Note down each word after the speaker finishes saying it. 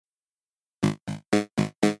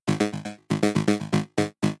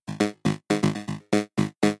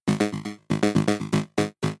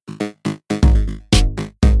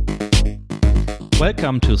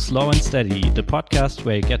Welcome to Slow and Steady, the podcast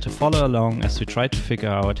where you get to follow along as we try to figure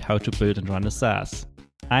out how to build and run a SaaS.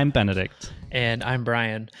 I'm Benedict. And I'm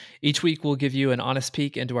Brian. Each week we'll give you an honest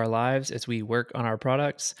peek into our lives as we work on our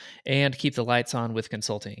products and keep the lights on with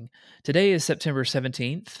consulting. Today is September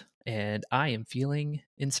 17th, and I am feeling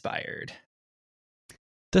inspired.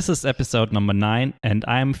 This is episode number 9, and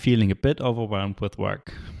I'm feeling a bit overwhelmed with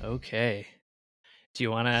work. Okay. Do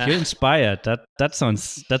you want to... You're inspired. That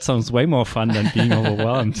sounds way more fun than being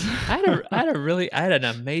overwhelmed. I had an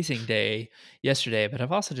amazing day yesterday, but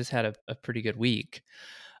I've also just had a pretty good week.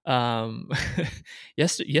 Yesterday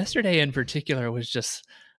in particular was just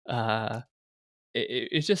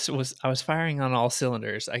it just was. I was firing on all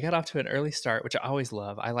cylinders. I got off to an early start, which I always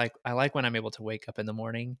love. I like when I'm able to wake up in the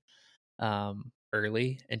morning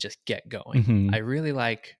early and just get going. Mm-hmm. I really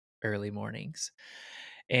like early mornings.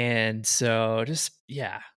 And so just,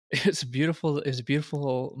 yeah, it was a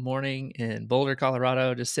beautiful morning in Boulder,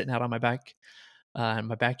 Colorado, just sitting out on my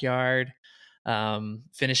backyard,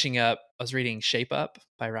 finishing up. I was reading Shape Up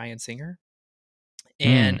by Ryan Singer,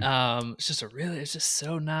 and it's just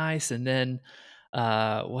so nice. And then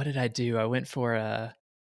what did I do? I went for a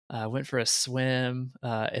swim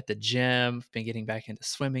at the gym. Been getting back into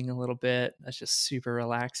swimming a little bit. That's just super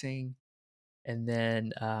relaxing. And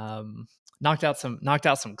then knocked out some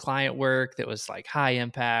client work that was like high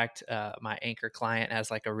impact. My anchor client has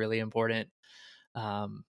like a really important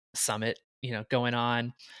summit, going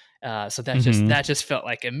on. So that just felt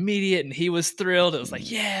like immediate, and he was thrilled. It was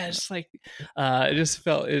like, yeah, it's like it just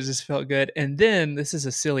felt good. And then this is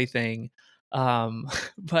a silly thing,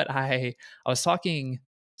 but I was talking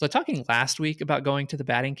last week about going to the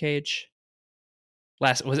batting cage.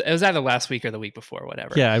 It was either last week or the week before,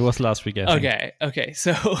 whatever. Yeah, it was last week, I think. Okay.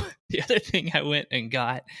 So the other thing I went and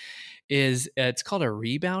got is it's called a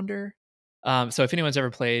rebounder. So if anyone's ever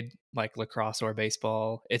played like lacrosse or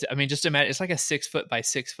baseball, just imagine it's like a 6 foot by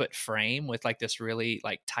 6 foot frame with like this really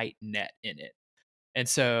like tight net in it. And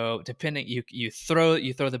so depending, you throw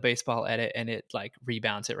the baseball at it and it like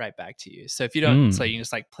rebounds it right back to you. So if you don't, so you can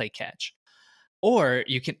just like play catch. Or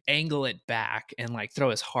you can angle it back and like throw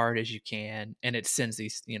as hard as you can, and it sends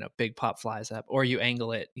these, big pop flies up. Or you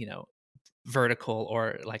angle it, vertical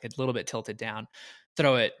or like a little bit tilted down,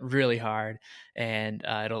 throw it really hard, and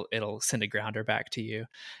it'll send a grounder back to you.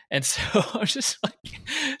 And so I just like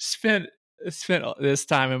spent this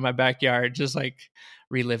time in my backyard just like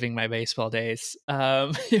reliving my baseball days.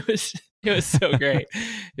 It was so great.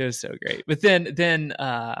 It was so great. But then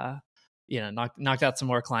knocked out some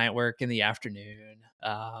more client work in the afternoon,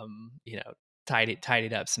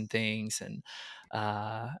 tidied up some things,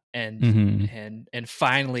 and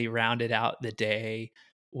finally rounded out the day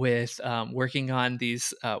with working on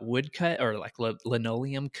these wood cut or like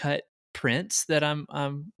linoleum cut prints that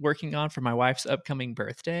I'm working on for my wife's upcoming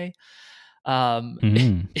birthday.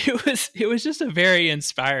 It was just a very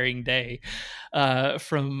inspiring day,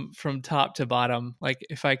 from top to bottom. Like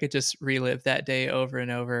if I could just relive that day over and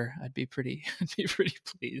over, I'd be pretty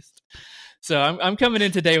pleased. So I'm coming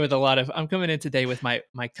in today with my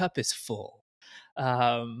cup is full.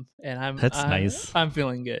 And That's nice. I'm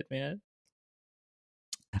feeling good, man.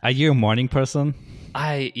 Are you a morning person?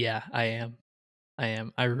 I am.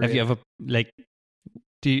 Have you ever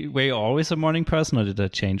were you always a morning person, or did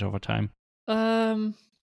that change over time?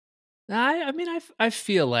 I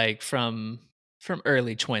feel like from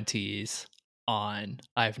early 20s on,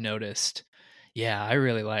 I've noticed, yeah, I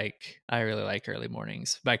really like early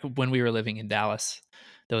mornings. Like when we were living in Dallas,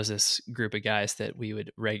 there was this group of guys that we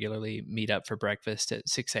would regularly meet up for breakfast at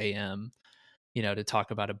 6 a.m., to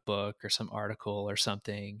talk about a book or some article or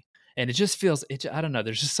something. And it just feels, I don't know,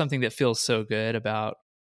 there's just something that feels so good about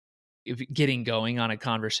getting going on a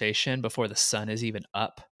conversation before the sun is even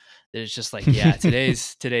up. There's just like, yeah,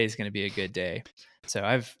 today's going to be a good day. So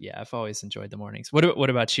I've always enjoyed the mornings. What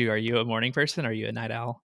about you? Are you a morning person? Are you a night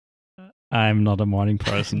owl? I'm not a morning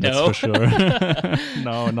person. No? That's for sure.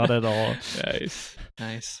 No, not at all.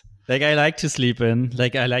 Nice. Like I like to sleep in.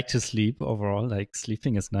 Like I like to sleep overall. Like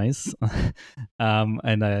sleeping is nice.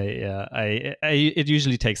 And it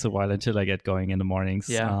usually takes a while until I get going in the mornings.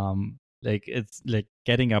 Yeah. Like it's like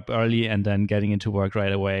getting up early and then getting into work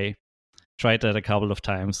right away. Tried that a couple of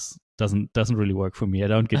times. Doesn't really work for me. I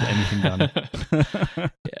don't get anything done.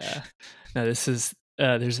 Yeah. No, this is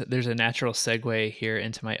there's a natural segue here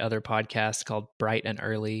into my other podcast called Bright and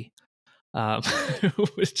Early,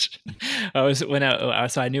 which so I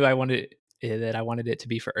knew I wanted it to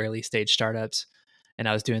be for early stage startups, and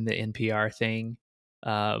I was doing the NPR thing,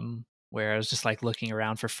 where I was just like looking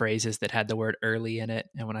around for phrases that had the word early in it,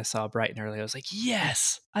 and when I saw bright and early, I was like,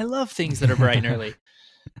 yes, I love things that are bright and early.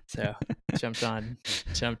 So jumped on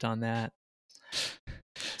that.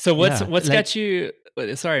 So Yeah, what's like, got you?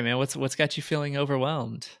 Sorry, man. What's got you feeling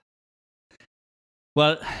overwhelmed?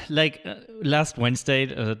 well, like last Wednesday,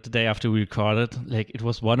 the day after we recorded, like it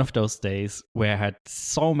was one of those days where I had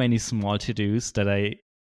so many small to dos that I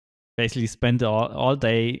basically spent all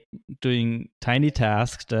day doing tiny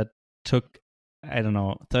tasks that took, I don't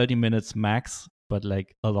know, 30 minutes max, but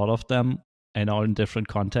like a lot of them and all in different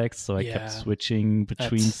contexts. So I kept Yeah, switching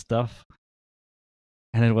between that's stuff.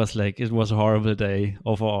 And it was a horrible day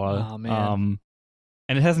overall. oh man.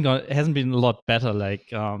 And it hasn't been a lot better. Like,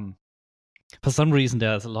 for some reason,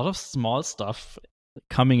 there's a lot of small stuff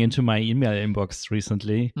coming into my email inbox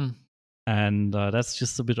recently. Hmm. And that's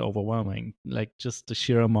just a bit overwhelming. Like, just the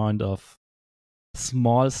sheer amount of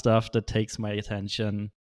small stuff that takes my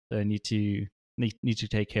attention that I need to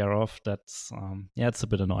take care of. That's yeah, it's a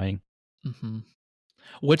bit annoying. Mm-hmm.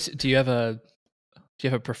 What do you have a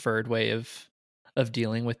preferred way of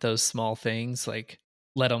dealing with those small things? Like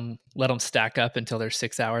let them stack up until they're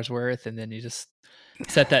 6 hours worth, and then you just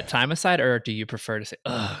set that time aside, or do you prefer to say,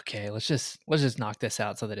 oh, okay, let's just knock this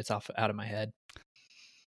out so that it's off out of my head?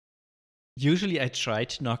 Usually, I try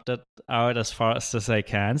to knock that out as fast as I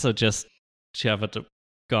can, so just to have it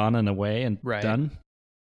gone and away and Right. done.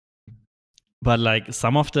 But like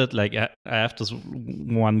some of that, like I have this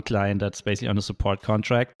one client that's basically on a support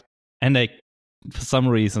contract, and they, for some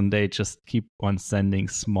reason, they just keep on sending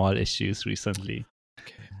small issues recently.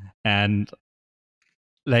 Okay. And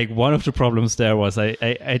like one of the problems there was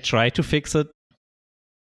I tried to fix it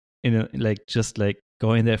in a, like just like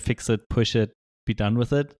go in there, fix it, push it, be done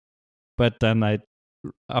with it. But then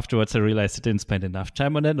afterwards I realized I didn't spend enough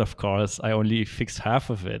time on it. Of course, I only fixed half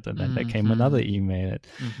of it, and then there came another email.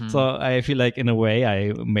 So I feel like in a way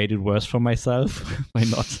I made it worse for myself by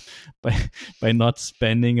not by not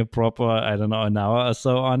spending a proper, I don't know, an hour or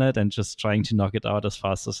so on it and just trying to knock it out as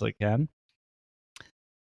fast as I can.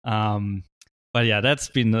 But yeah, that's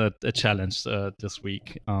been a challenge this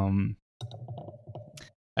week.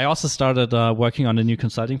 I also started working on a new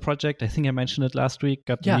consulting project. I think I mentioned it last week.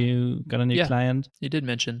 Got Yeah. a new Yeah. client, You did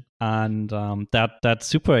mention. and that's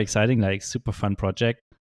super exciting, like super fun project.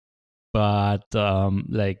 But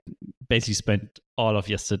like basically spent all of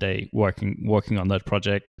yesterday working on that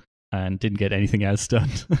project and didn't get anything else done.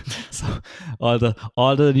 So all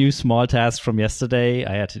the new small tasks from yesterday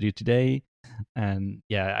I had to do today, and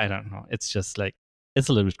yeah, I don't know. It's just like it's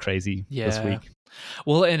a little bit crazy this Yeah. week.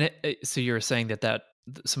 Well, and so you were saying that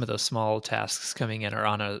some of those small tasks coming in are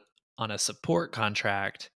on a support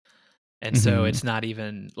contract. And so Hmm. it's not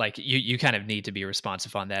even like you kind of need to be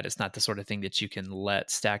responsive on that. It's not the sort of thing that you can let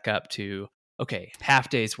stack up to, okay, half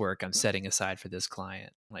day's work I'm setting aside for this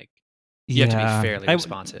client. Like you have to be Yeah, fairly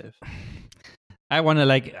responsive. I want to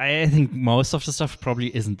like. I think most of the stuff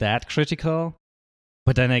probably isn't that critical,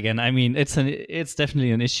 but then again, I mean, it's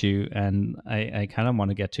definitely an issue, and I kind of want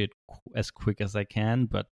to get to it as quick as I can.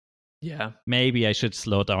 But Yeah. maybe I should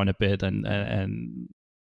slow down a bit and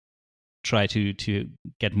try to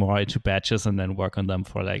get more into batches and then work on them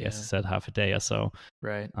for like, as I Yeah. said, half a day or so.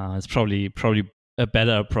 Right. It's probably a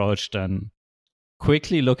better approach than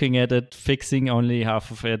quickly looking at it, fixing only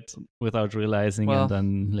half of it without realizing, and Well,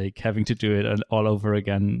 then like having to do it all over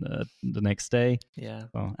again the next day. yeah.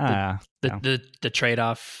 So The yeah, the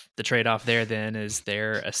trade-off there then is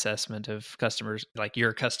their assessment of customers, like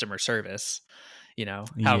your customer service. You know,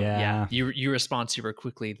 how yeah, you respond super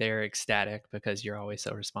quickly, they're ecstatic because you're always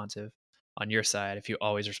so responsive. On your side, if you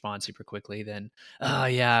always respond super quickly, then oh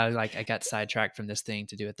yeah, like I got sidetracked from this thing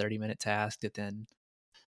to do a 30-minute task that then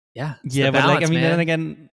yeah, it's the yeah. But like, I balance, mean, then man.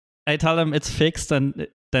 again, I tell them it's fixed, and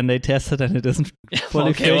then they test it, and it isn't Well, fully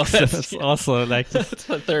okay, well fixed. And that's it's also like that's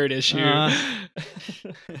the third issue. uh,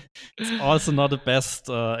 it's also not the best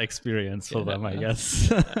experience for them, I Yeah, guess.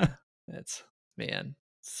 yeah, it's man,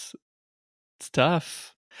 it's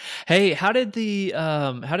tough. Hey, how did the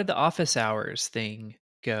office hours thing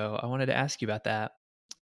go? I wanted to ask you about that.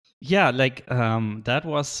 Yeah, like that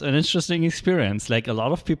was an interesting experience. Like a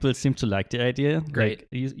lot of people seem to like the idea. Great.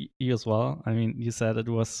 Like you as well. I mean, you said it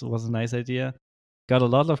was a nice idea. Got a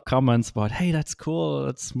lot of comments about, hey, that's cool,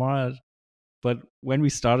 that's smart. But when we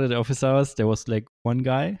started office hours, there was like one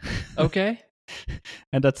guy, Okay.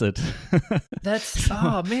 and that's it. That's So,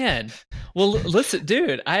 oh man. Well, listen,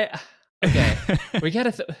 dude, okay. We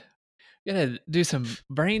gotta do some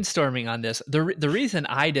brainstorming on this. The reason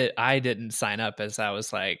I didn't sign up is I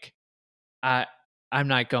was like, I I'm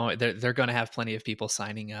not going. They're going to have plenty of people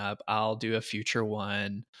signing up. I'll do a future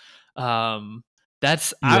one. Um,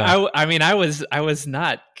 That's Yeah. I mean I was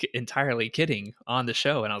not entirely kidding on the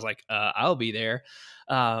show, and I was like, I'll be there.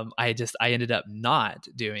 I ended up not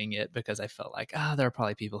doing it because I felt like there are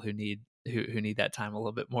probably people who need that time a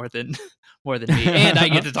little bit more than more than me, and I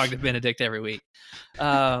get to talk to Benedict every week.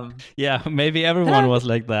 Yeah, maybe everyone was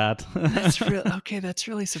like that. That's real. Okay, that's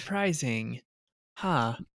really surprising,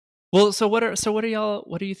 huh? Well, so what are y'all?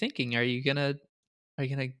 What are you thinking? Are you gonna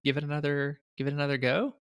give it another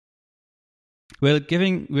go? We're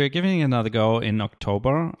giving it another go in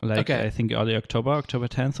October, like Okay. I think early October, October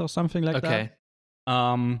 10th or something like Okay.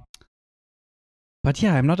 that. But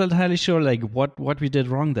yeah, I'm not entirely sure like what we did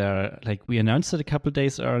wrong there. Like we announced it a couple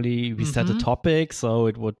days early. We set a topic so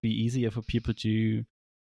it would be easier for people to,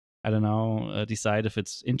 I don't know, decide if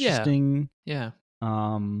it's interesting. Yeah.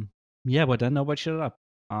 Yeah, but then nobody showed up.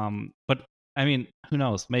 But I mean, who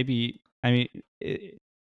knows? Maybe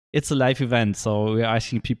it's a live event, so we're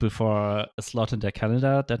asking people for a slot in their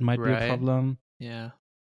calendar. That might be a problem. Yeah.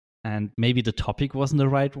 And maybe the topic wasn't the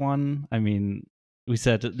right one. I mean, we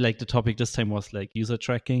said like the topic this time was like user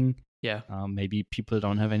tracking. Yeah. Maybe people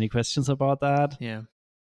don't have any questions about that. Yeah.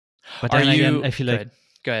 But then again, I feel like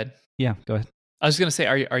go ahead. Yeah, go ahead. I was gonna say,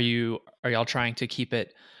 are y'all trying to keep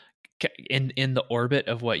it in the orbit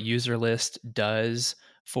of what UserList does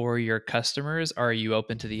for your customers? Or are you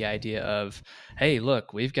open to the idea of, hey,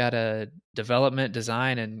 look, we've got a development,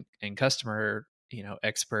 design, and customer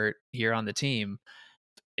expert here on the team.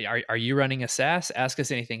 Are you running a SaaS? Ask us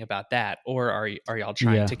anything about that. Or are y'all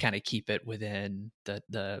trying to kind of keep it within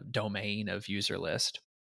the domain of UserList?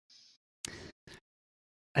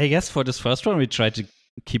 I guess for this first one, we tried to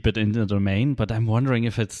keep it in the domain, but I'm wondering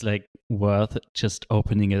if it's like worth just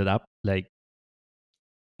opening it up, like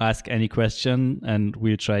ask any question and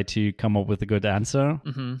we'll try to come up with a good answer.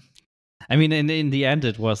 Mm-hmm. I mean, in the end,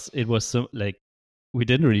 it was so like we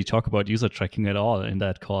didn't really talk about user tracking at all in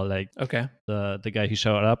that call. Like, okay, the guy who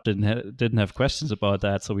showed up didn't have questions about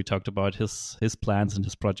that, so we talked about his plans and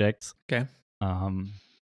his projects. Okay.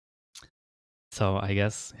 So I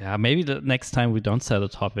guess maybe the next time we don't set a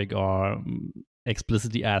topic or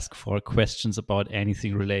explicitly ask for questions about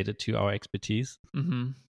anything related to our expertise.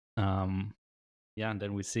 Mm-hmm. And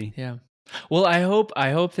then we see. Yeah. Well, I hope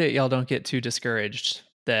that y'all don't get too discouraged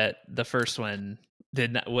that the first one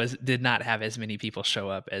did not have as many people show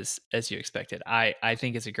up as you expected. I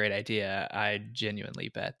think it's a great idea. I genuinely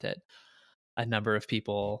bet that a number of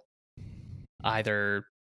people either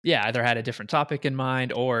had a different topic in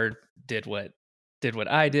mind or did what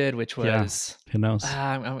I did, which was who knows?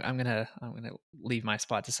 I'm gonna leave my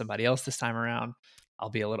spot to somebody else this time around.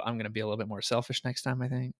 I'm gonna be a little bit more selfish next time, I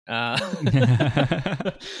think.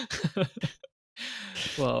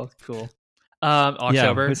 Well, cool.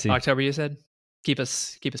 October, you said. Keep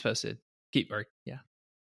us posted. Yeah.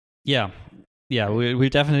 We'll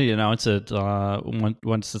definitely announce it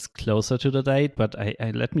once it's closer to the date. But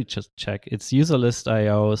I let me just check. It's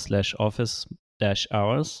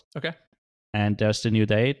userlist.io/office-hours. Okay. And there's the new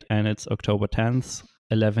date, and it's October 10th,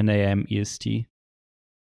 11 a.m. EST.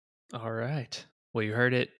 All right. Well, you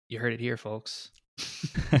heard it here, folks.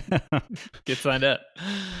 Get signed up.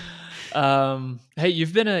 Hey,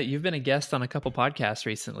 you've been a guest on a couple podcasts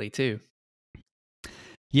recently too.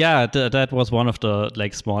 Yeah, that was one of the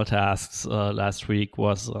like small tasks last week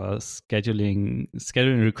was scheduling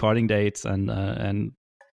recording dates and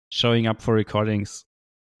showing up for recordings.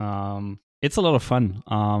 It's a lot of fun.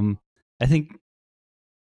 I think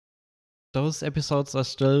those episodes are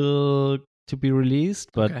still to be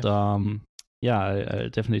released, but okay. I'll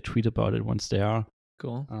definitely tweet about it once they are.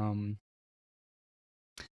 Cool.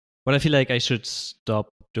 But I feel like I should stop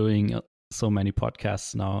doing so many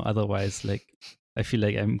podcasts now. Otherwise, like I feel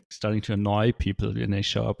like I'm starting to annoy people when they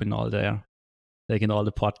show up in all the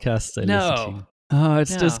podcasts they listen to. Oh,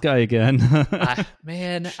 it's this guy again. I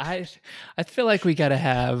feel like we got to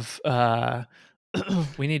have.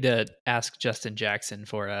 We need to ask Justin Jackson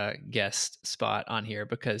for a guest spot on here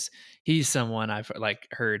because he's someone I've like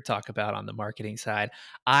heard talk about on the marketing side.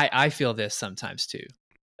 I feel this sometimes too.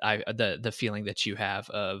 The feeling that you have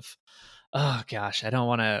of, oh gosh, I don't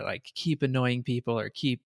want to like keep annoying people or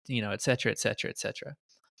keep, et cetera, et cetera, et cetera.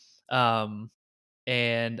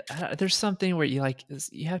 And there's something where you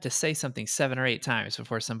have to say something 7 or 8 times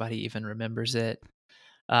before somebody even remembers it.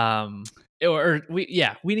 We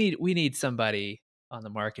need somebody on the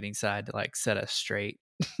marketing side to like set us straight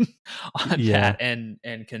on that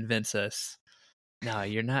and convince us. No,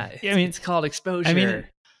 you're not. It's called exposure. I mean,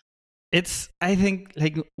 I think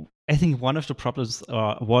one of the problems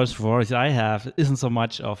or worries I have isn't so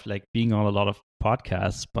much of like being on a lot of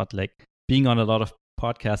podcasts, but like being on a lot of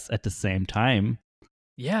podcasts at the same time.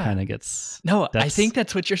 Yeah. kind of gets. No, I think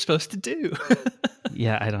that's what you're supposed to do.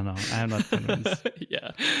 Yeah, I don't know. I'm not convinced.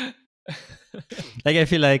 Yeah. Like I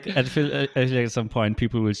feel like at some point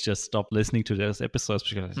people will just stop listening to those episodes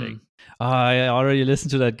because like, oh, I already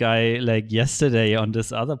listened to that guy like yesterday on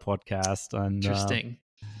this other podcast, and Interesting.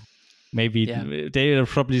 maybe they are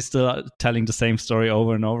probably still telling the same story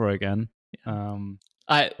over and over again.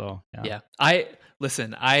 Yeah. I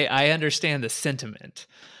understand the sentiment.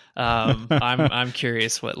 I'm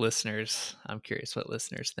curious what listeners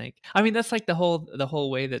think. I mean, that's like the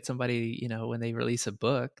whole way that somebody, you know, when they release a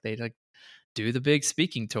book, they like do the big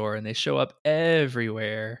speaking tour and they show up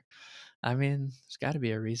everywhere. I mean, there's got to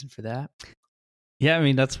be a reason for that. Yeah, I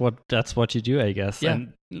mean that's what you do, I guess. Yeah.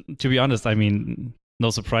 And to be honest, I mean, no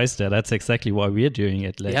surprise there. That's exactly why we're doing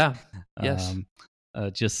it. Like, yeah. Yes.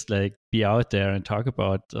 Just like be out there and talk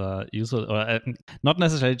about user, or not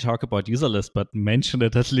necessarily talk about user list, but mention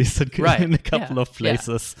it at least in a couple of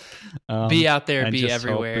places. Be out there, be just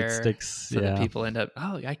everywhere, hope it sticks. so that people end up.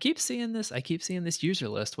 Oh, I keep seeing this user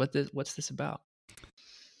list. What's this about?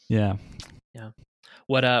 Yeah.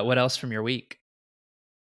 What else from your week?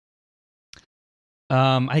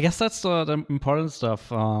 I guess that's the important stuff.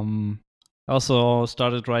 I also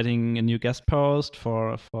started writing a new guest post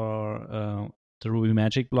for the Ruby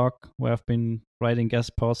Magic blog, where I've been writing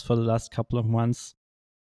guest posts for the last couple of months.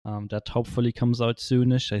 That hopefully comes out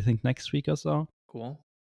soonish. I think next week or so. Cool.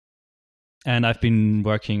 And I've been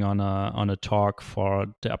working on a talk for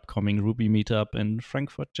the upcoming Ruby meetup in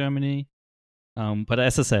Frankfurt, Germany. But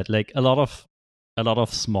as I said, like a lot of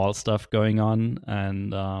small stuff going on,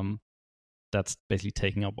 and that's basically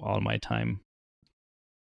taking up all my time.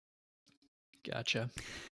 Gotcha.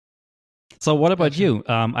 So what about you?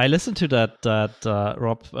 I listened to that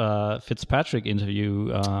Rob Fitzpatrick interview.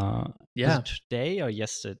 Was it today or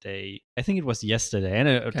yesterday? I think it was yesterday,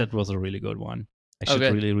 and that was a really good one. I should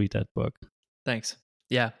really read that book. Thanks.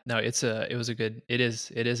 Yeah, no, it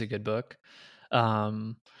is a good book.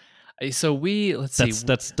 So let's see.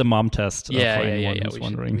 That's the mom test. Yeah, for anyone who's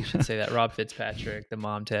wondering. We should say that Rob Fitzpatrick, the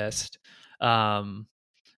mom test. And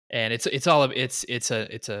it's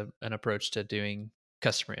an approach to doing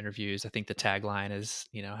customer interviews. I think the tagline is,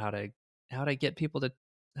 you know, how to get people to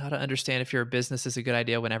how to understand if your business is a good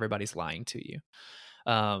idea when everybody's lying to you.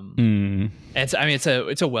 And so, I mean,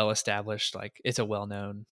 it's a well-established, like it's a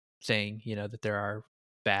well-known thing, you know, that there are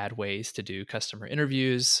bad ways to do customer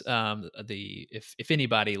interviews. If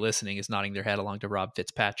anybody listening is nodding their head along to Rob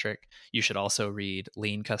Fitzpatrick, you should also read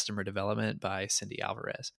Lean Customer Development by Cindy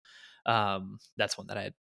Alvarez. That's one that I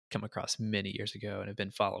had come across many years ago and have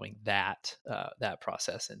been following that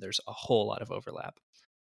process, and there's a whole lot of overlap.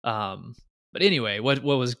 But anyway, what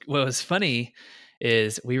was funny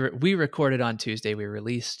is we recorded on Tuesday, we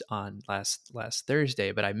released on last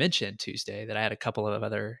Thursday, but I mentioned Tuesday that I had a couple of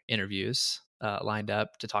other interviews lined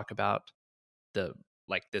up to talk about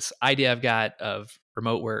this idea I've got of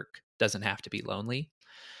remote work doesn't have to be lonely.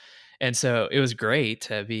 And so it was great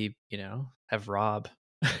to be, you know, have Rob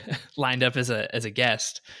lined up as a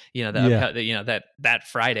guest, you know, that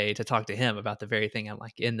Friday to talk to him about the very thing I'm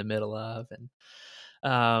like in the middle of.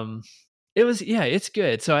 And it was, it's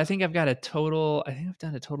good. So I think I've done a total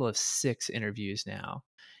of 6 interviews now.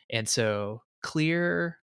 And so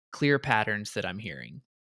clear patterns that I'm hearing.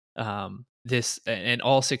 And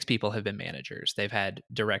all 6 people have been managers. They've had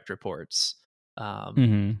direct reports.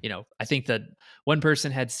 You know, I think that one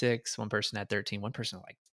person had 6, one person had 13, one person had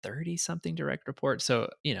like 30 something direct reports. So,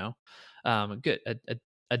 you know,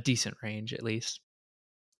 a decent range at least.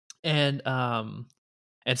 And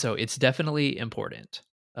so it's definitely important.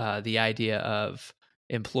 The idea of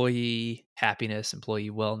employee happiness, employee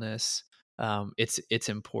wellness, it's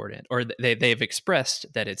important, or they've expressed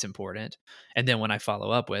that it's important. And then when I follow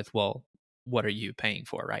up with, well, what are you paying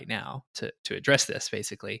for right now to address this?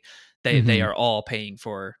 Basically, they are all paying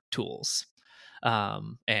for tools,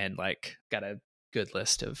 and like got a good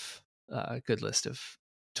list of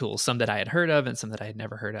tools, some that I had heard of and some that I had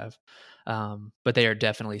never heard of. But they are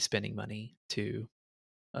definitely spending money to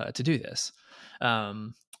do this.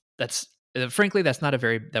 That's frankly, that's not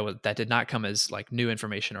that did not come as like new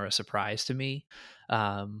information or a surprise to me.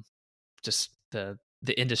 Just the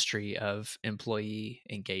industry of employee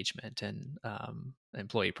engagement and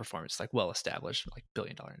employee performance, like well established, like $1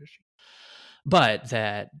 billion industry. But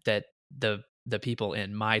that the people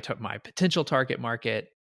in my potential target market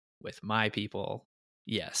with my people,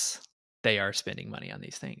 yes, they are spending money on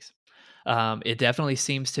these things. It definitely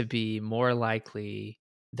seems to be more likely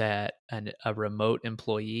that a remote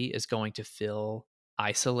employee is going to feel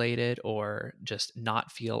isolated or just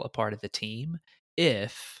not feel a part of the team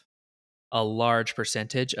if a large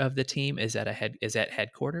percentage of the team is at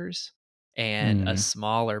headquarters, and a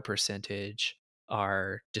smaller percentage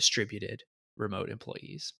are distributed remote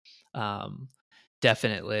employees.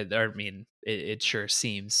 Definitely, I mean, it sure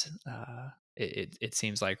seems it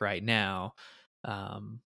seems like right now,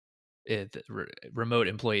 remote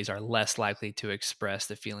employees are less likely to express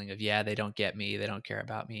the feeling of, yeah, they don't get me, they don't care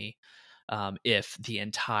about me, if the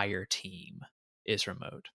entire team is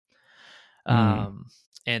remote.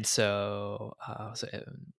 And so,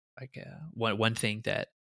 one thing that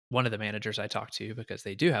one of the managers I talked to, because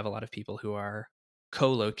they do have a lot of people who are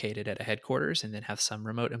co-located at a headquarters and then have some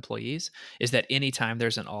remote employees, is that anytime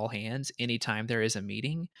there's an all hands, anytime there is a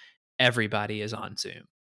meeting, everybody is on Zoom.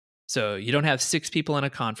 So you don't have 6 people in a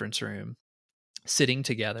conference room sitting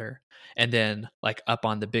together, and then like up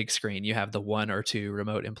on the big screen you have the 1 or 2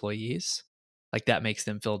 remote employees. Like that makes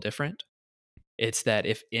them feel different. It's that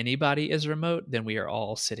if anybody is remote, then we are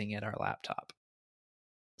all sitting at our laptop.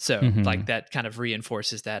 So like that kind of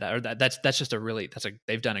reinforces that, or that's just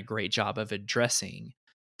they've done a great job of addressing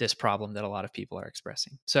this problem that a lot of people are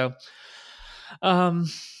expressing. So,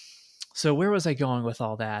 so where was I going with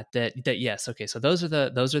all that? That yes, okay. So those are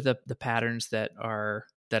the patterns that are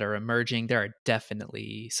emerging. There are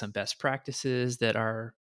definitely some best practices that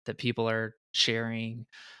people are sharing.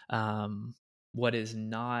 What is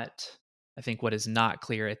not, I think what is not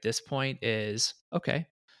clear at this point is, okay,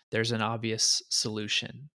 there's an obvious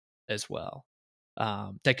solution as well.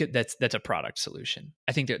 That's a product solution.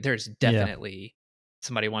 I think that there's definitely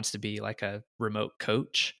somebody wants to be like a remote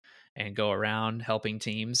coach and go around helping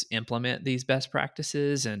teams implement these best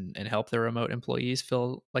practices and help their remote employees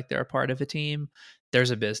feel like they're a part of a team.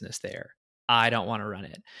 There's a business there. I don't want to run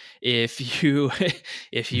it. If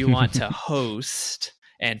you want to host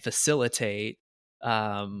and facilitate,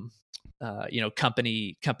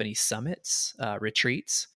 company summits,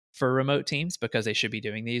 retreats for remote teams, because they should be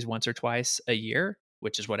doing these once or twice a year,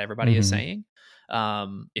 which is what everybody is saying.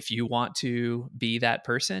 If you want to be that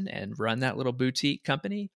person and run that little boutique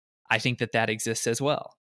company, I think that exists as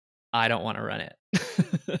well. I don't want to run it.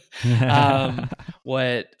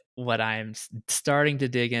 What I'm starting to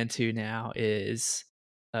dig into now is,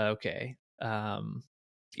 okay,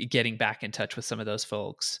 getting back in touch with some of those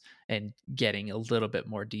folks and getting a little bit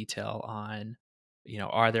more detail on,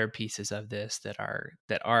 are there pieces of this that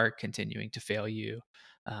are continuing to fail you,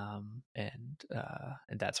 and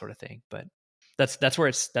that sort of thing. But that's where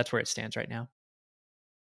it stands right now.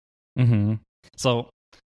 So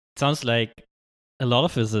it sounds like a lot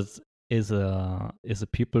of it is a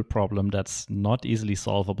people problem that's not easily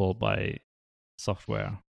solvable by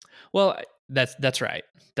software. Well, that's right.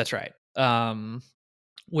 That's right.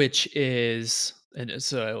 Which is, and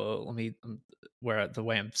so let me, where the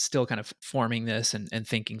way I'm still kind of forming this and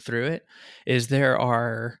thinking through it is, there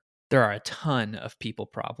are a ton of people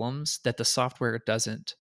problems that the software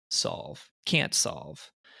can't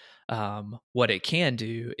solve. What it can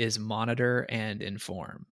do is monitor and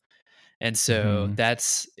inform. And so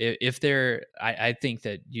that's, I think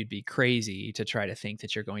that you'd be crazy to try to think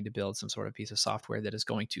that you're going to build some sort of piece of software that is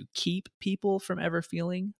going to keep people from ever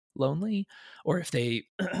feeling lonely, or if they,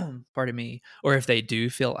 pardon me, or if they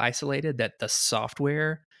do feel isolated, that the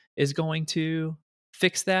software is going to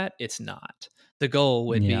fix that. It's not. The goal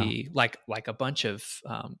would be like a bunch of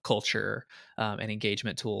culture and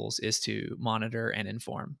engagement tools, is to monitor and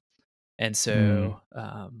inform. And so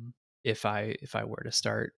if I were to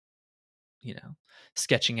start,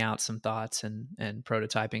 sketching out some thoughts and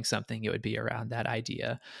prototyping something, it would be around that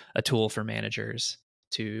idea, a tool for managers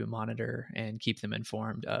to monitor and keep them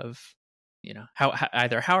informed of, how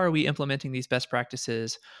are we implementing these best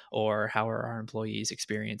practices, or how are our employees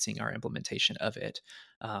experiencing our implementation of it,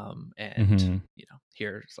 and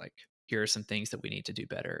here are some things that we need to do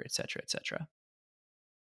better, et cetera, et cetera.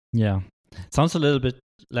 Yeah, sounds a little bit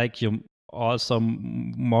like you're also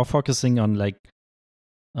more focusing on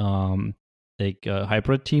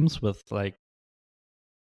hybrid teams with like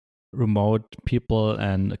remote people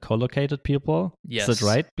and co-located people. Yes. Is that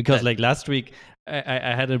right? Because like last week,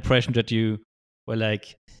 I had the impression that you were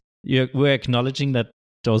like, you were acknowledging that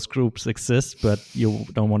those groups exist, but you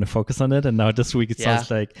don't want to focus on it. And now this week it sounds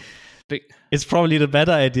like it's probably the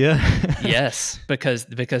better idea. Yes, because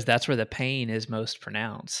that's where the pain is most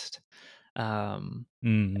pronounced. And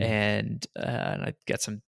I got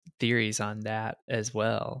some theories on that as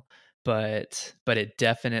well. But it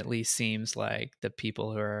definitely seems like the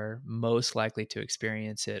people who are most likely to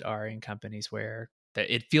experience it are in companies where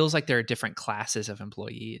it feels like there are different classes of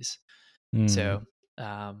employees. So,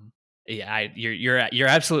 you're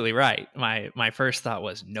absolutely right. My first thought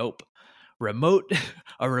was, nope, remote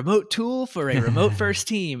a remote tool for a remote first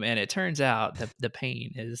team, and it turns out that the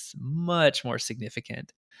pain is much more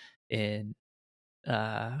significant in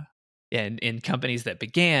in companies that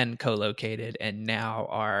began co-located and now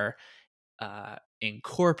are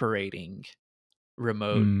incorporating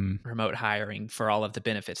remote Mm. remote hiring for all of the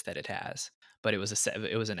benefits that it has. But it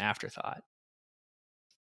was an afterthought.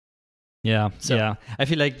 Yeah, So- yeah. I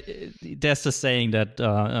feel like there's the saying that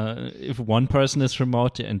if one person is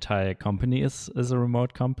remote, the entire company is a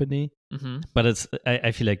remote company. Mhm. But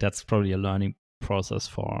I feel like that's probably a learning process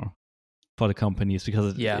for the companies,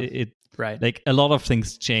 because Yeah. it Right. like a lot of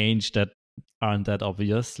things change that aren't that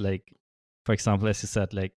obvious. Like, for example, as you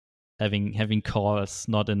said, like having calls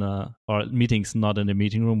not in or meetings not in a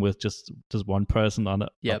meeting room with just one person on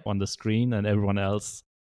Yep. on the screen and everyone else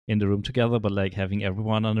in the room together, but like having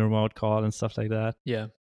everyone on a remote call and stuff like that. Yeah.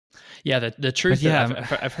 Yeah, the truth yeah,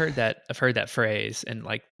 that I've heard that phrase, and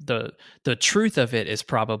like the truth of it is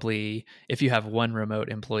probably, if you have one remote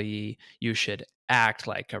employee, you should act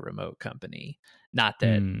like a remote company, not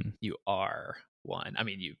that you are one. I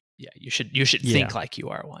mean, you should think like you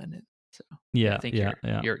are one. So I think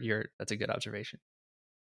you're that's a good observation.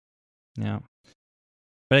 Yeah.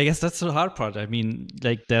 But I guess that's the hard part. I mean,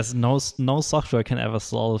 like there's no software can ever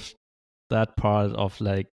solve that part of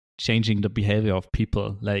like changing the behavior of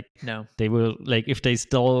people. Like No. they will, like, if they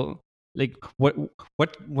still like what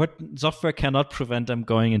software cannot prevent them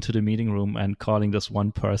going into the meeting room and calling this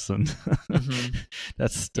one person. Mhm.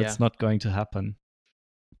 That's not going to happen.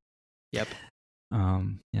 Yep.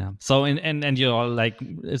 Yeah. So and you're like,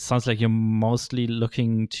 it sounds like you're mostly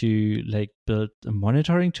looking to like build a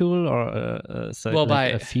monitoring tool or a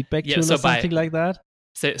feedback tool or something like that.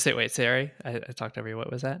 Sorry, I talked over you.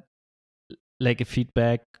 What was that? Like a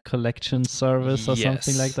feedback collection service or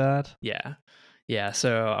something like that. Yeah.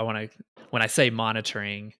 So when I say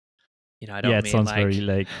monitoring, I don't mean, it sounds like, very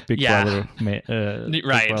like Big Brother,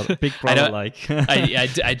 right? Big Brother like.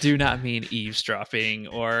 I do not mean eavesdropping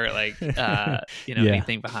or like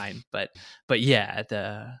anything behind, but yeah,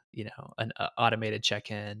 the an automated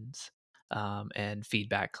check-ins and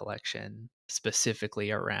feedback collection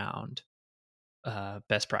specifically around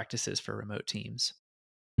best practices for remote teams.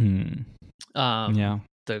 Yeah.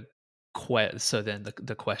 So then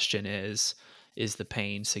the question is the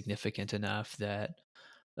pain significant enough that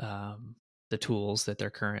the tools that they're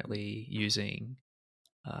currently using,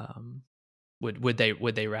 would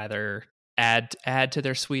they rather add to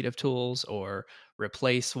their suite of tools or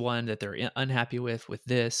replace one that they're unhappy with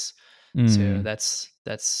this? So that's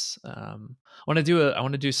I want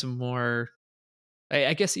to do some more.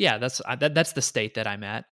 I guess, yeah, that's the state that I'm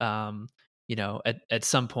at. At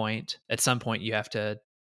some point you have to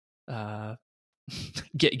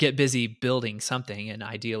get busy building something, and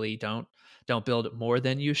ideally don't build more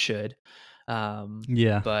than you should.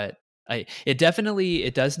 But it definitely,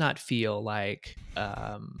 it does not feel like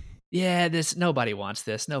this, nobody wants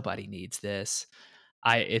this, nobody needs this.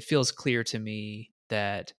 It feels clear to me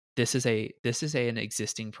that this is an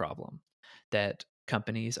existing problem that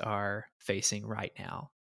companies are facing right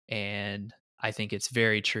now, and I think it's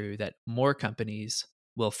very true that more companies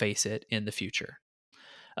will face it in the future.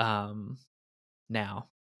 Now,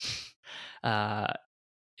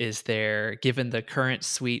 is there, given the current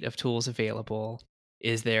suite of tools available,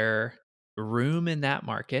 is there room in that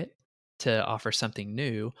market to offer something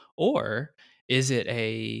new, or is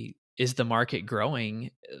the market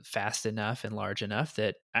growing fast enough and large enough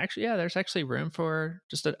that actually, there's actually room for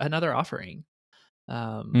just another offering?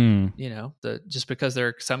 Just because there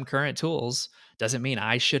are some current tools doesn't mean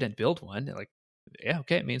I shouldn't build one. Like,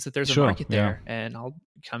 okay, it means that there's a market there, and I'll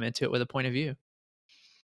come into it with a point of view.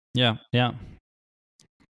 Yeah.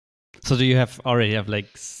 So do you already have like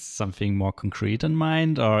something more concrete in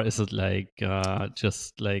mind, or is it like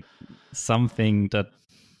just like something that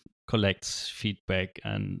collects feedback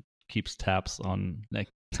and keeps tabs on, like,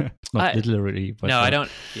 not literally, but I don't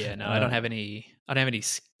have any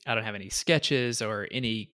sketches or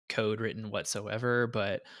any code written whatsoever,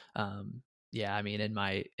 but I mean, in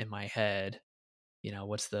my head,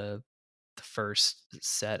 what's the first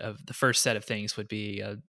set of things would be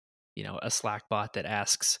a Slack bot that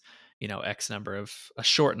asks a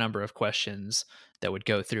short number of questions that would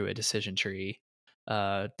go through a decision tree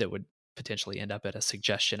that would potentially end up at a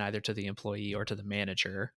suggestion either to the employee or to the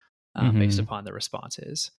manager, based upon the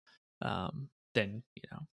responses. Then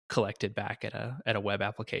collected back at a web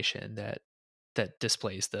application that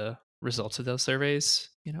displays the results of those surveys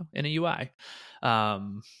in a UI.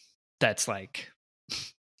 That's like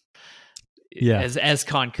as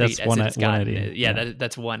concrete as it's gotten.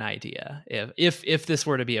 That's one idea. If this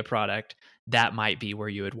were to be a product, that might be where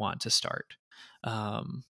you would want to start.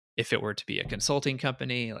 If it were to be a consulting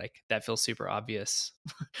company, like that feels super obvious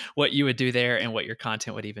what you would do there and what your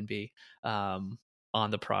content would even be. On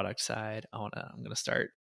the product side, I'm gonna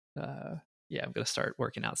start. I'm gonna start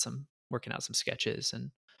working out some sketches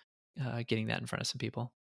and getting that in front of some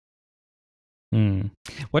people.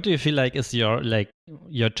 What do you feel like is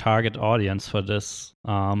your target audience for this?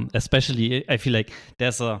 Especially, I feel like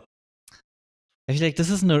this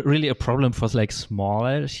isn't really a problem for like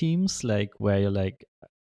smaller teams, like where you're like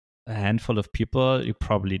a handful of people. You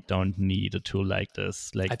probably don't need a tool like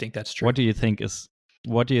this. Like, I think that's true. What do you think is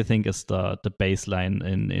the baseline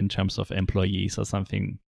in terms of employees or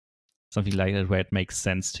something like that, where it makes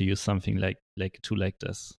sense to use something like a tool like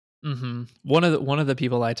this? Mm-hmm. One of the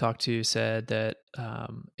people I talked to said that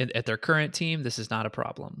at their current team, this is not a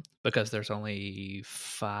problem because there's only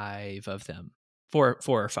 5 of them, 4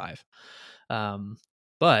 or 5.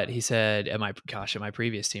 But he said at my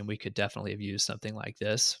previous team, we could definitely have used something like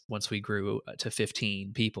this. Once we grew to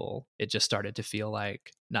 15 people, it just started to feel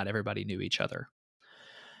like not everybody knew each other.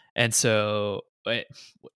 And so,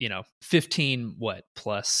 15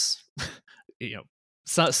 plus,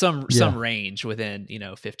 some range within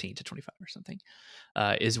 15 to 25 or something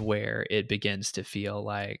is where it begins to feel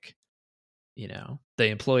like the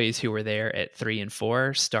employees who were there at 3 and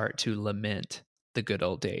 4 start to lament the good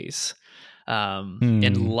old days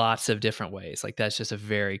in lots of different ways. Like that's just a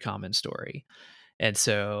very common story. And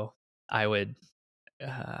so I would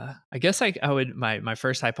I guess I would my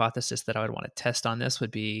first hypothesis that I would want to test on this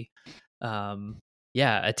would be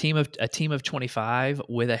a team of 25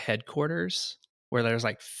 with a headquarters where there's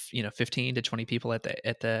like 15 to 20 people at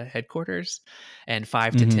the headquarters and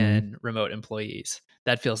 5 to 10 remote employees.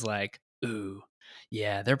 That feels like, ooh,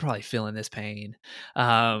 yeah, they're probably feeling this pain.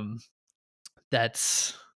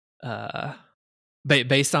 That's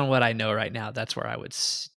based on what I know right now, that's where I would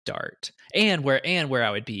start, and where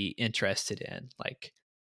I would be interested in. Like,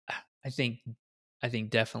 I think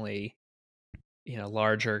definitely,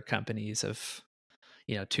 larger companies of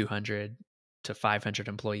 200 to 500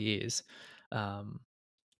 employees,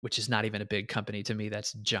 which is not even a big company to me.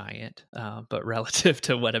 That's giant, but relative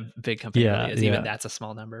to what a big company really is, even that's a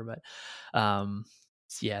small number. But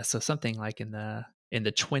so something like in the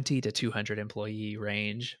 20 to 200 employee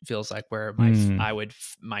range feels like where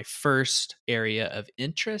my first area of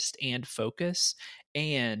interest and focus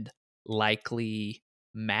and likely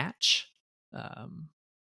match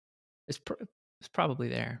is probably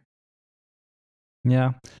there.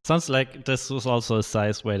 Yeah, sounds like this was also a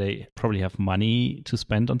size where they probably have money to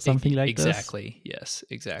spend on something like this. Exactly. Yes,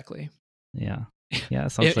 exactly. Yeah. Yeah,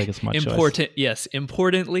 sounds like a smart choice. Yes,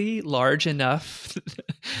 importantly, large enough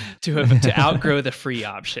to outgrow the free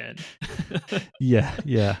option. Yeah.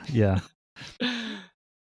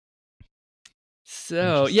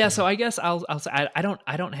 So I guess I'll say I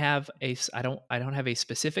don't have a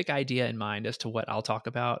specific idea in mind as to what I'll talk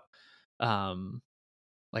about.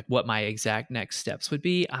 Like what my exact next steps would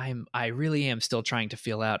be. I really am still trying to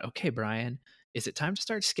feel out, okay, Brian, is it time to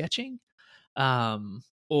start sketching?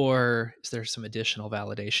 Or is there some additional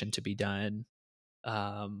validation to be done?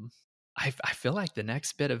 I feel like the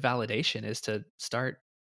next bit of validation is to start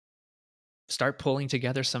pulling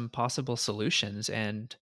together some possible solutions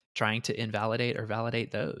and trying to invalidate or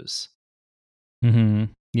validate those. Yeah.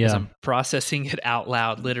 I'm processing it out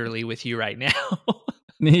loud literally with you right now.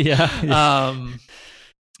 Yeah.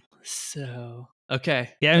 So,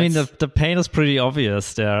 okay. Yeah, I mean, the pain is pretty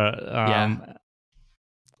obvious there.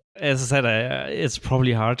 As I said, it's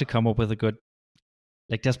probably hard to come up with a good,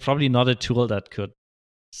 like, there's probably not a tool that could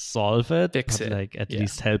solve it, like at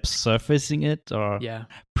least help surfacing it or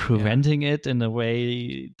preventing it in a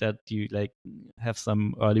way that you like have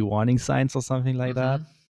some early warning signs or something like that.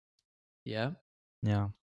 Yeah.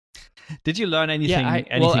 Did you learn anything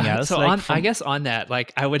else? So I guess on that,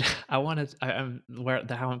 like how I'm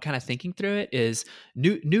kind of thinking through it is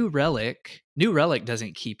New Relic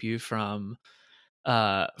doesn't keep you from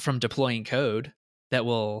deploying code that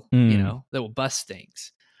will that will bust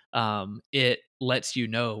things. It lets you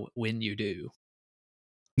know when you do.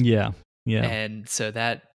 Yeah. And so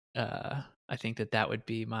that I think that would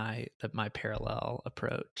be my parallel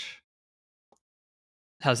approach.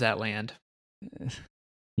 How's that land?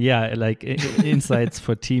 Yeah, like insights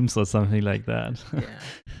for teams or something like that.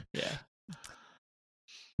 Yeah,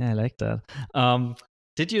 I like that.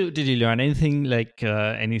 Did you learn anything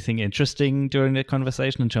anything interesting during the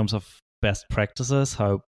conversation in terms of best practices,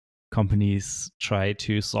 how companies try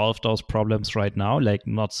to solve those problems right now, like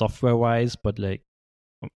not software wise, but like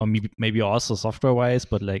or maybe also software wise,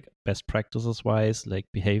 but like best practices wise, like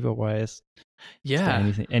behavior wise? Is there Yeah.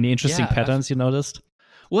 anything, any interesting Yeah. patterns you noticed?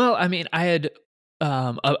 Well, I mean, I had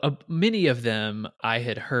many of them I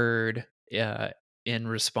had heard in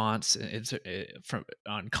response from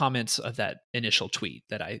on comments of that initial tweet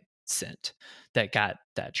that I sent that got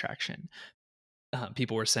that traction.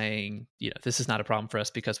 People were saying, this is not a problem for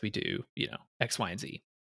us because we do, X, Y, and Z.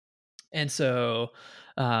 And so,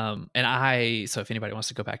 so if anybody wants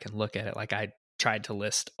to go back and look at it, like I tried to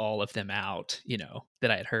list all of them out,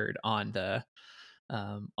 that I had heard on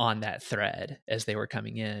that thread as they were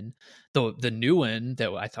coming in. The new one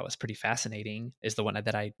that I thought was pretty fascinating is the one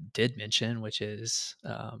that I did mention, which is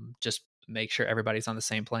just make sure everybody's on the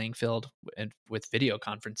same playing field and with video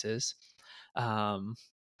conferences.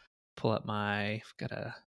 Pull up I've got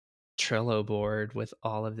a Trello board with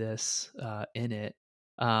all of this in it.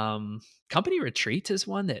 Company retreats is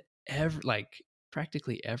one that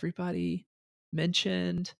practically everybody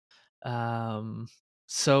mentioned.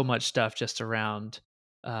 So much stuff just around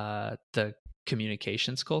the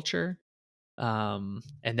communications culture, and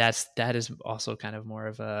that is also kind of more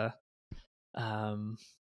of a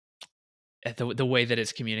the way that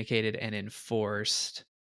it's communicated and enforced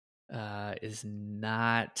is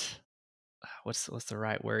not what's the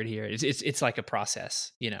right word here? It's like a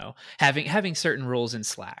process, having certain rules in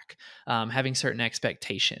Slack, having certain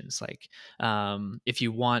expectations. Like if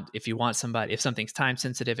you want somebody, if something's time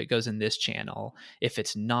sensitive, it goes in this channel. If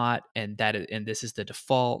it's not, and this is the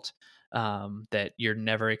default, that you're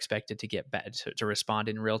never expected to get back to respond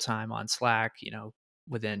in real time on Slack,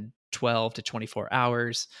 within 12 to 24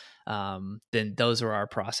 hours. Then those are our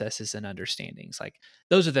processes and understandings. Like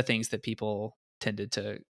those are the things that people tended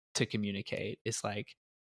to communicate. It's like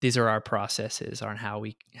these are our processes on how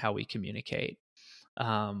we communicate.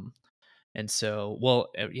 And so,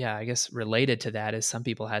 yeah, I guess related to that is some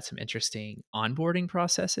people had some interesting onboarding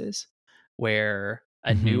processes where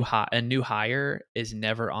a new hire is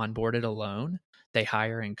never onboarded alone. They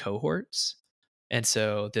hire in cohorts. And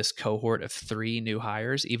so this cohort of 3 new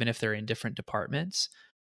hires, even if they're in different departments,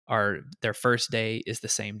 their first day is the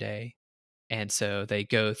same day. And so they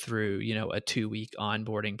go through, a 2-week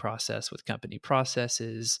onboarding process with company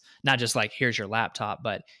processes, not just like, here's your laptop,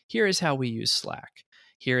 but here is how we use Slack.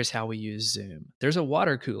 Here is how we use Zoom. There's a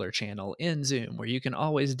water cooler channel in Zoom where you can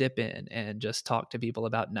always dip in and just talk to people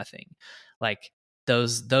about nothing. Like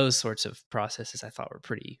those sorts of processes I thought were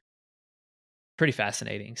pretty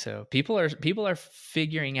fascinating. So people are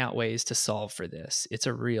figuring out ways to solve for this. It's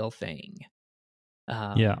a real thing.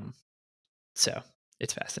 Yeah. So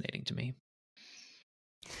it's fascinating to me.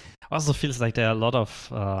 Also feels like there are a lot of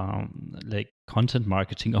like content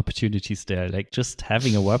marketing opportunities there. Like just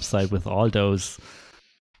having a website with all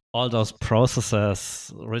those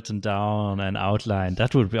processes written down and outlined,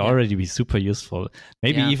 that would already be super useful.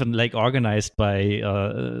 Maybe even like organized by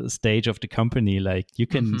stage of the company. Like you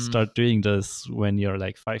can start doing this when you're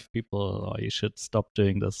like 5 people, or you should stop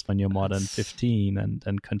doing this when you're more than 15 and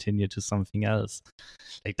then continue to something else.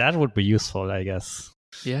 Like that would be useful, I guess.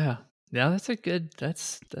 Yeah. That's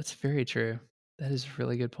very true. That is a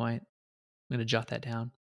really good point. I'm going to jot that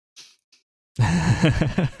down.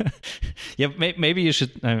 Yeah, maybe you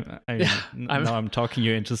should. Now I'm talking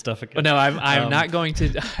you into stuff again. No, I'm not going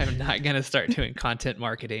to. I'm not going to start doing content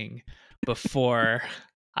marketing before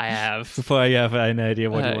I have an idea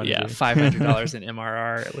what you want to do. $500 in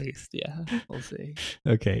MRR at least. Yeah, we'll see.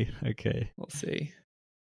 Okay, we'll see.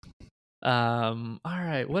 All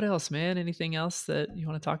right. What else, man? Anything else that you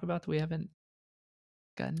want to talk about that we haven't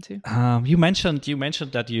gotten to? You mentioned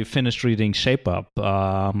that you finished reading Shape Up.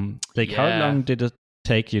 How long did it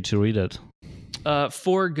take you to read it?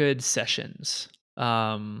 4 good sessions.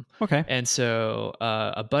 Okay. And so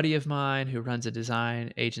a buddy of mine who runs a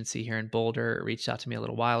design agency here in Boulder reached out to me a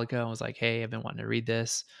little while ago and was like, "Hey, I've been wanting to read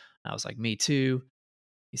this." And I was like, "Me too."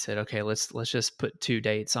 He said, "Okay, let's just put 2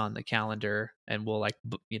 dates on the calendar and we'll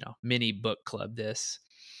mini book club this."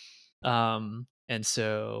 And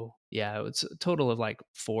so yeah, it's a total of like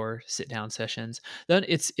 4 sit down sessions. Then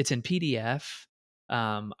it's in PDF.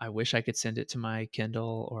 I wish I could send it to my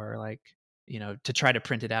Kindle or to try to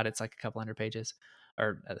print it out. It's like a couple hundred pages,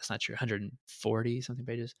 or that's not true, 140 something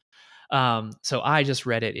pages. So I just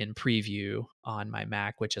read it in preview on my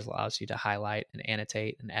Mac, which allows you to highlight and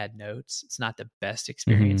annotate and add notes. It's not the best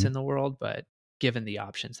experience in the world, but given the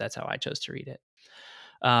options, that's how I chose to read it.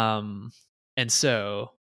 And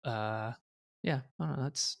so, yeah, I don't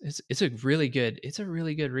know, it's a really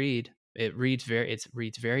good read. It reads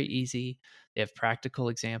very easy. They have practical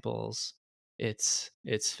examples. It's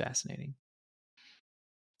fascinating.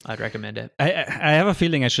 I'd recommend it. I have a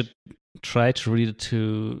feeling I should try to read it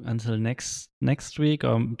until next week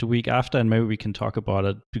or the week after, and maybe we can talk about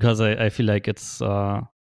it, because I feel like it's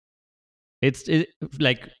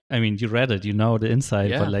like, I mean, you read it, you know the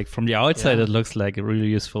inside, but like from the outside, it looks like a really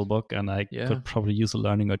useful book, and I could probably use a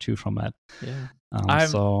learning or two from that. Yeah.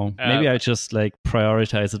 So maybe I just like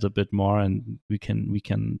prioritize it a bit more, and we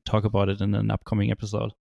can talk about it in an upcoming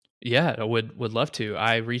episode. Yeah, I would love to.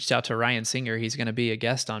 I reached out to Ryan Singer. He's going to be a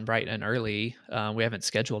guest on Bright and Early. We haven't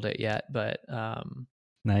scheduled it yet, but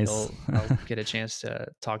nice. I'll get a chance to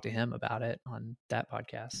talk to him about it on that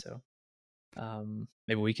podcast. So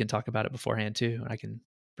maybe we can talk about it beforehand too, and I can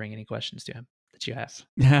bring any questions to him that you have.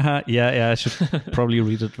 Yeah. I should probably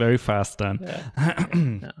read it very fast then.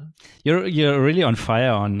 No. You're really on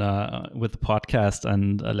fire on with the podcast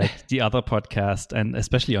and like the other podcast, and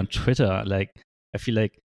especially on Twitter. Like I feel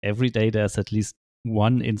like every day there's at least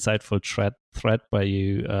one insightful thread by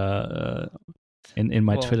you in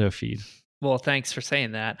my Twitter feed. Well, thanks for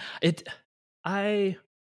saying that. I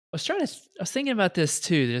was thinking about this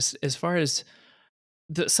too, just as far as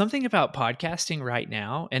something about podcasting right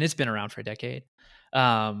now, and it's been around for a decade.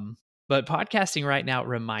 But podcasting right now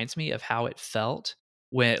reminds me of how it felt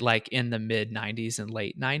when, like, in the mid 90s and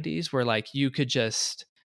late 90s, where like you could just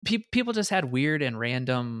people just had weird and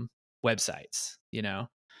random websites, you know.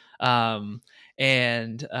 And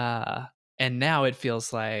now it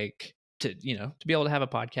feels like to be able to have a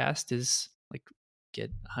podcast is like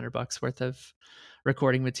get $100 worth of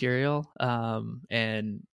recording material,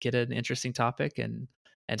 and get an interesting topic and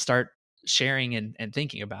start sharing and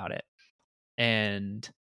thinking about it. And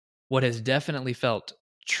what has definitely felt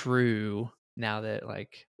true now that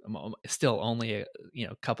like I'm still only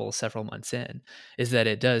several months in, is that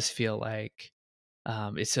it does feel like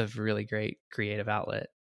it's a really great creative outlet,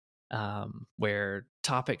 where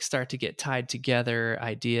topics start to get tied together,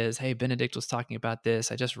 ideas. Hey, Benedict was talking about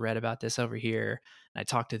this. I just read about this over here. And I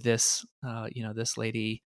talked to this, this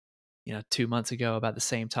lady, 2 months ago about the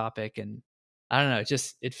same topic. And I don't know,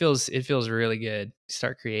 it feels really good.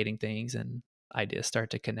 Start creating things and ideas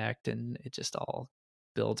start to connect, and it just all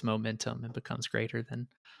builds momentum and becomes greater than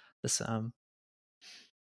the sum.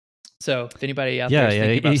 So if anybody out there is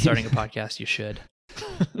thinking about starting a podcast, you should.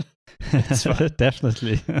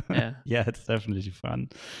 Definitely. Yeah, it's definitely fun.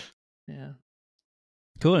 Yeah.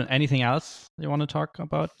 Cool. Anything else you want to talk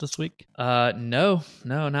about this week? No,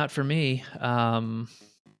 not for me.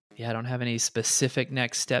 I don't have any specific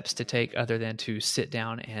next steps to take other than to sit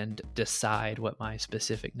down and decide what my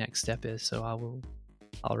specific next step is. So I'll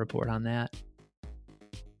report on that.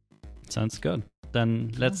 Sounds good.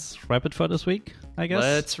 Then let's wrap it for this week, I guess.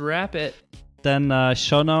 Let's wrap it. Then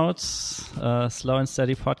show notes,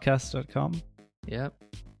 slowandsteadypodcast.com. Yep.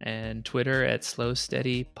 And Twitter at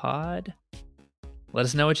slowsteadypod. Let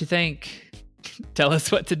us know what you think. Tell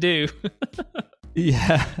us what to do.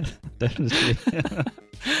 Yeah, definitely.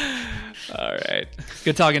 All right.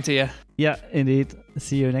 Good talking to you. Yeah, indeed.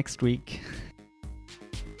 See you next week.